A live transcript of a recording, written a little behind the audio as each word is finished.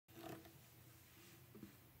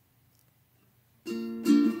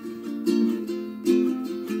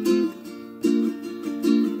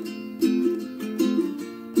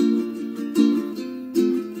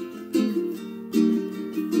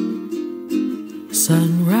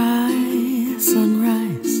Sunrise,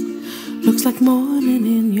 sunrise, looks like morning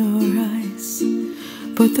in your eyes,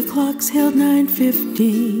 but the clock's held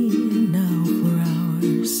 9:15 now for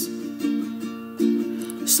hours.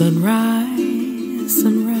 Sunrise,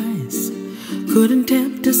 sunrise, couldn't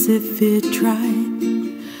tempt us if it tried,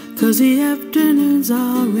 'cause the afternoon's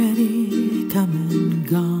already come and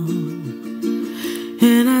gone.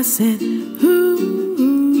 And I said, ooh,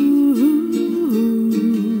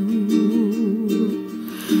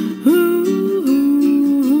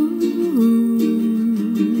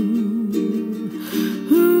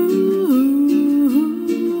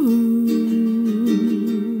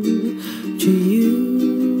 to you.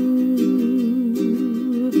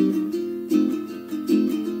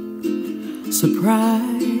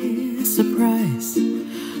 Surprise, surprise,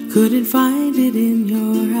 couldn't find it in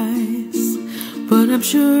your eyes, but I'm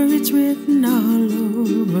sure it's written all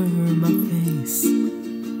over my face.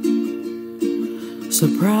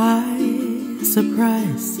 Surprise,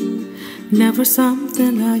 surprise, never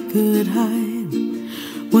something I could hide,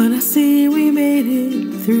 when I see we made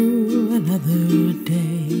it through another day.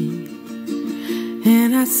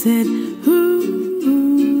 And I said, ooh,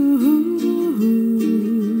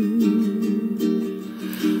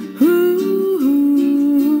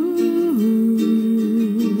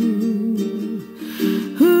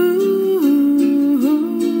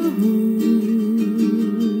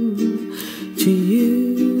 to you.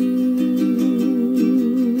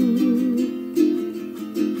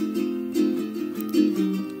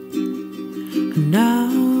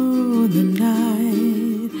 Now the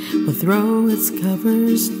night will throw its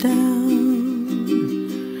covers down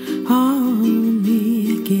on me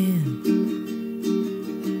again.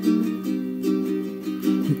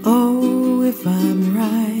 And oh, if I'm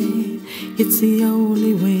right, it's the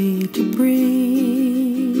only way to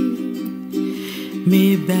bring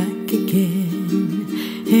me back again.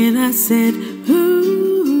 And I said, ooh,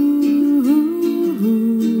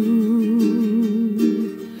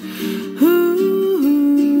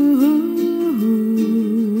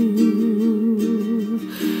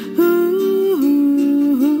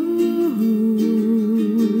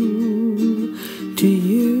 to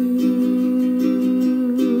you.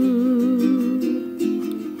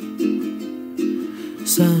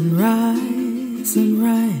 Sunrise,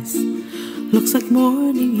 sunrise, looks like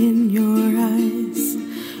morning in your eyes,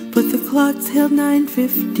 but the clock's held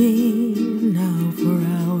 9:15 now for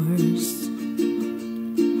hours.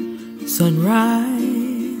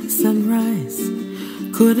 Sunrise, sunrise,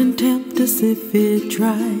 couldn't tempt us if it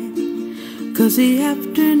tried, 'cause the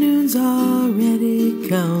afternoon's already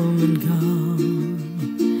come and gone.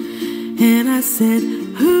 And I said,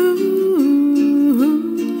 ooh,